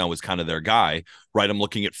Glasnow is kind of their guy, right? I'm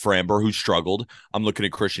looking at Framber, who struggled. I'm looking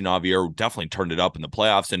at Christian Javier, who definitely turned it up in the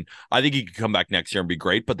playoffs, and I think he could come back next year and be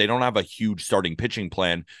great, but they don't have a huge starting pitching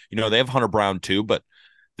plan. They have Hunter Brown too, but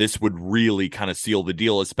this would really kind of seal the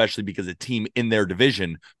deal, especially because a team in their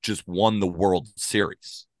division just won the World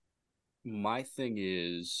Series. My thing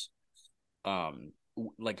is,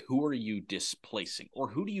 who are you displacing, or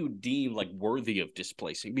who do you deem worthy of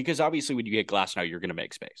displacing? Because obviously when you get Glasnow, you're going to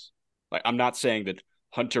make space. I'm not saying that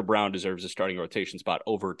Hunter Brown deserves a starting rotation spot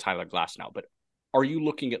over Tyler Glasnow, but are you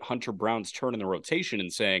looking at Hunter Brown's turn in the rotation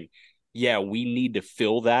and saying, yeah, we need to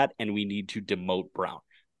fill that and we need to demote Brown?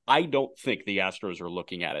 I don't think the Astros are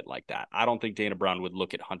looking at it like that. I don't think Dana Brown would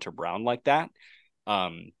look at Hunter Brown like that.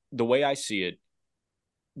 The way I see it,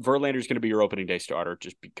 Verlander is going to be your opening day starter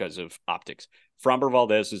just because of optics. Framber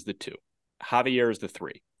Valdez is the 2. Javier is the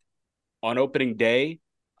 3. On opening day,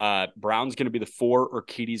 Brown's going to be the 4,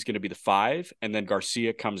 Urquidy's going to be the 5, and then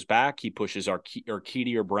Garcia comes back. He pushes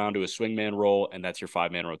Urquidy or Brown to a swingman role, and that's your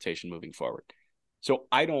 5-man rotation moving forward. So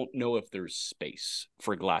I don't know if there's space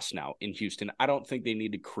for Glasnow in Houston. I don't think they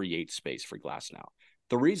need to create space for Glasnow.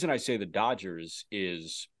 The reason I say the Dodgers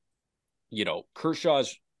is,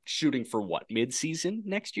 Kershaw's shooting for what, mid-season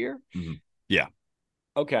next year? Mm-hmm. Yeah.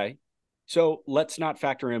 Okay. So let's not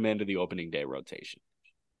factor him into the opening day rotation.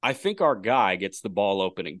 I think our guy gets the ball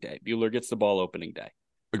opening day. Buehler gets the ball opening day.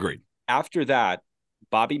 Agreed. After that,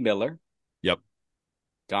 Bobby Miller. Yep.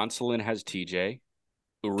 Gonsolin has TJ.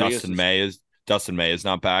 Dustin May is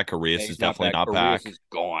not back. Arias is definitely not back. Arias is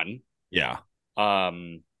gone. Yeah.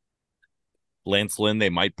 Lance Lynn, they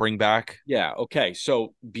might bring back. Yeah. Okay.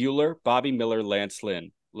 So Buehler, Bobby Miller, Lance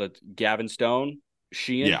Lynn, Gavin Stone,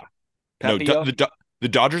 Sheehan. Yeah. Pepio. No, the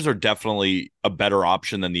Dodgers are definitely a better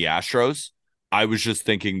option than the Astros. I was just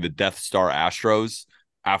thinking the Death Star Astros,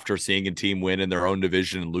 after seeing a team win in their own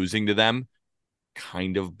division and losing to them,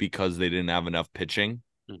 kind of because they didn't have enough pitching.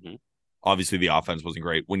 Mm-hmm. Obviously, the offense wasn't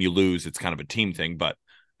great. When you lose, it's kind of a team thing. But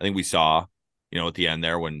I think we saw, at the end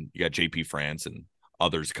there when you got JP France and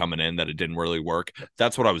others coming in that it didn't really work.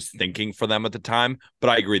 That's what I was thinking for them at the time. But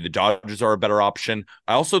I agree. The Dodgers are a better option.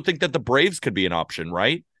 I also think that the Braves could be an option,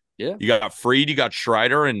 right? Yeah. You got Fried, you got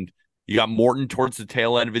Strider, and you got Morton towards the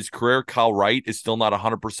tail end of his career. Kyle Wright is still not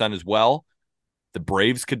 100% as well. The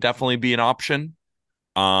Braves could definitely be an option.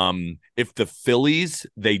 If the Phillies,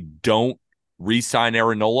 they don't re-sign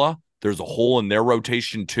Aaron Nola, there's a hole in their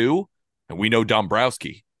rotation too. And we know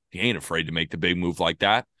Dombrowski. He ain't afraid to make the big move like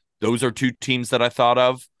that. Those are 2 teams that I thought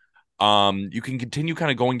of. You can continue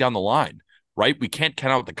kind of going down the line, right? We can't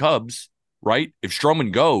count out the Cubs, right? If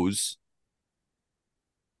Stroman goes,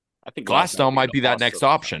 I think Glasnow might be that next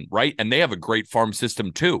option, right? And they have a great farm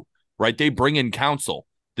system too, right? They bring in Counsell.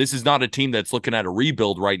 This is not a team that's looking at a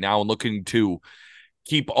rebuild right now and looking to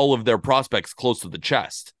keep all of their prospects close to the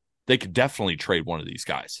chest. They could definitely trade one of these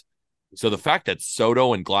guys. So the fact that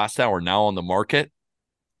Soto and Glasnow are now on the market,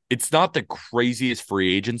 it's not the craziest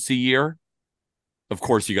free agency year. Of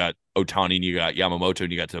course, you got Ohtani and you got Yamamoto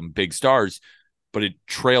and you got some big stars, but it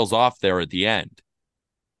trails off there at the end.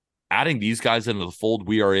 Adding these guys into the fold,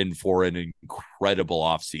 we are in for an incredible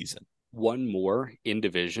offseason. One more in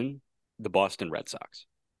division, the Boston Red Sox.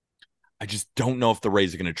 I just don't know if the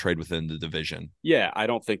Rays are going to trade within the division. Yeah, I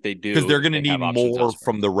don't think they do. Because they're going to need more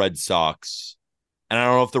from the Red Sox. And I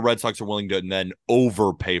don't know if the Red Sox are willing to then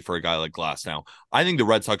overpay for a guy like Glasnow. I think the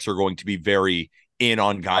Red Sox are going to be very in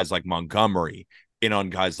on guys like Montgomery, in on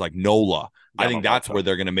guys like Nola. I think that's where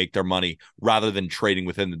they're going to make their money rather than trading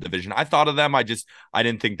within the division. I thought of them. I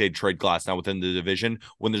didn't think they'd trade Glasnow within the division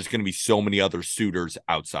when there's going to be so many other suitors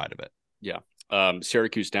outside of it. Yeah.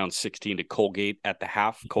 Syracuse down 16 to Colgate at the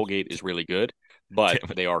half. Colgate is really good, but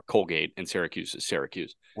they are Colgate and Syracuse is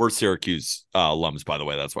Syracuse. We're Syracuse alums, by the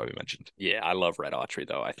way. That's why we mentioned. Yeah, I love Red Autry,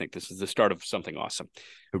 though. I think this is the start of something awesome.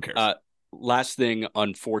 Who cares? last thing,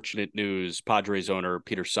 unfortunate news. Padres owner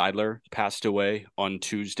Peter Seidler passed away on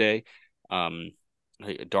Tuesday. A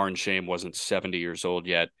darn shame, wasn't 70 years old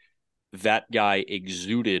yet. That guy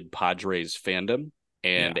exuded Padres fandom.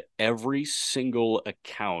 And every single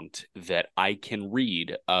account that I can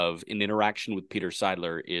read of an interaction with Peter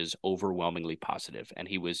Seidler is overwhelmingly positive. And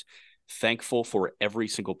he was thankful for every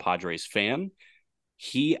single Padres fan.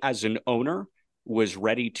 He, as an owner, was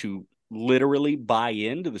ready to literally buy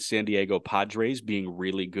into the San Diego Padres being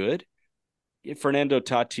really good. Fernando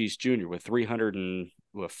Tatis Jr. with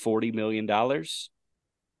 $340 million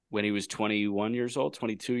when he was 21 years old,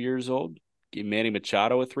 22 years old. Manny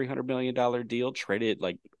Machado, a $300 million deal, traded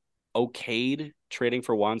okayed trading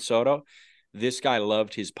for Juan Soto. This guy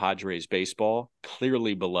loved his Padres baseball,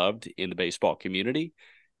 clearly beloved in the baseball community.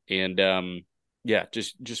 And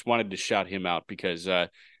just wanted to shout him out because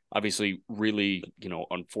obviously really,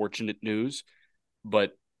 unfortunate news,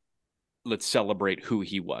 but let's celebrate who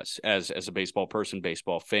he was as a baseball person,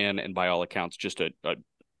 baseball fan, and by all accounts, just a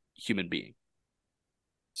human being.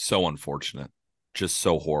 So unfortunate. Just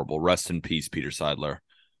so horrible. Rest in peace, Peter Seidler.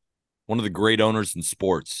 One of the great owners in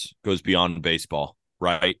sports, goes beyond baseball,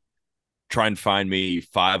 right? Try and find me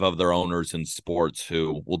 5 other owners in sports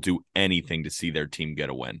who will do anything to see their team get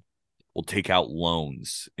a win. Will take out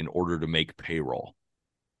loans in order to make payroll.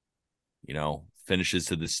 Finishes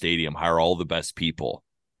to the stadium, hire all the best people.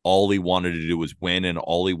 All he wanted to do was win, and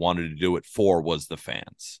all he wanted to do it for was the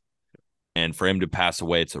fans. And for him to pass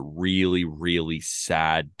away, it's a really, really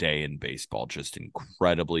sad day in baseball. Just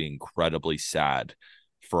incredibly, incredibly sad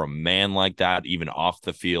for a man like that, even off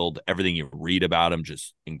the field. Everything you read about him,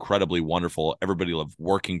 just incredibly wonderful. Everybody loved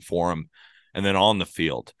working for him. And then on the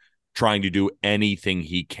field, trying to do anything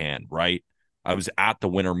he can, right? I was at the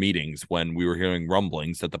winter meetings when we were hearing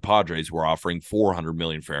rumblings that the Padres were offering $400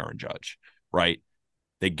 million for Aaron Judge, right?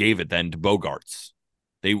 They gave it then to Bogarts.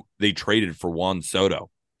 They traded for Juan Soto.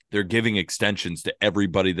 They're giving extensions to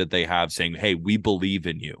everybody that they have, saying, hey, we believe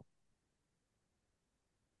in you.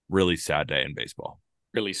 Really sad day in baseball.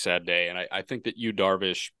 Really sad day. And I think that Yu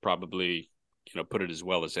Darvish probably, put it as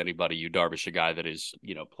well as anybody. Yu Darvish, a guy that is,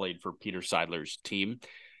 played for Peter Seidler's team.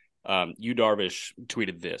 Yu Darvish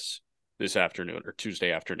tweeted this afternoon or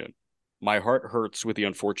Tuesday afternoon. My heart hurts with the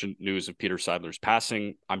unfortunate news of Peter Seidler's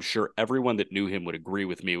passing. I'm sure everyone that knew him would agree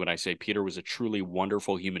with me when I say Peter was a truly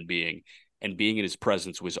wonderful human being, and being in his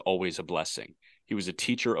presence was always a blessing. He was a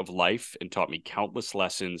teacher of life and taught me countless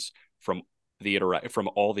lessons from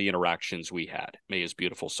all the interactions we had. May his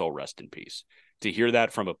beautiful soul rest in peace. To hear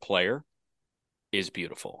that from a player is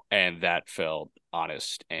beautiful, and that felt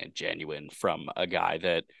honest and genuine from a guy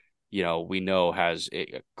that we know has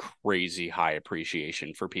a crazy high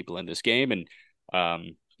appreciation for people in this game, and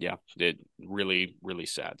it really, really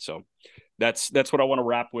sad. So that's what I want to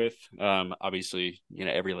wrap with. Obviously,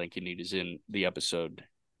 every link you need is in the episode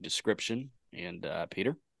description. And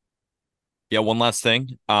Peter? Yeah, one last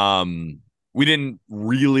thing. We didn't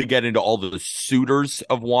really get into all the suitors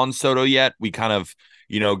of Juan Soto yet. We kind of,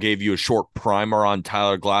 gave you a short primer on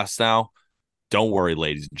Tyler Glasnow. Don't worry,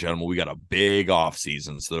 ladies and gentlemen, we got a big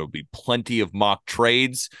offseason, so there'll be plenty of mock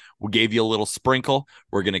trades. We gave you a little sprinkle.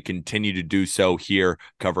 We're going to continue to do so here,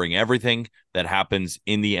 covering everything that happens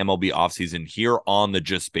in the MLB offseason here on the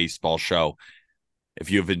Just Baseball Show. If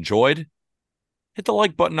you have enjoyed, hit the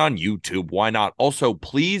like button on YouTube. Why not? Also,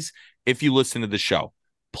 please, if you listen to the show,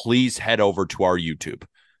 please head over to our YouTube.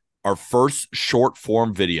 Our first short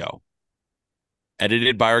form video,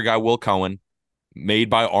 edited by our guy Will Cohen, made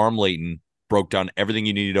by Arm Layton, broke down everything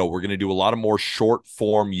you need to know. We're going to do a lot of more short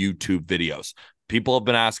form YouTube videos. People have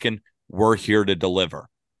been asking. We're here to deliver.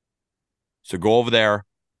 So go over there,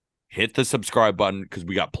 hit the subscribe button because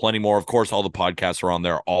we got plenty more. Of course, all the podcasts are on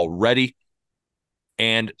there already.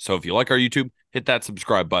 And so if you like our YouTube, hit that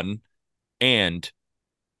subscribe button. And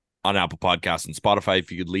on Apple Podcasts and Spotify,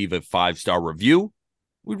 if you could leave a 5-star review,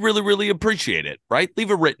 we'd really, really appreciate it, right?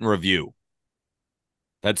 Leave a written review.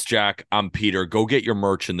 That's Jack. I'm Peter. Go get your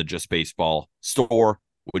merch in the Just Baseball store,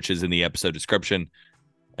 which is in the episode description.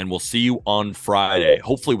 And we'll see you on Friday,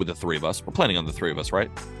 hopefully with the 3 of us. We're planning on the 3 of us,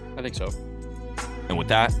 right? I think so. And with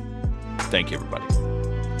that, thank you, everybody.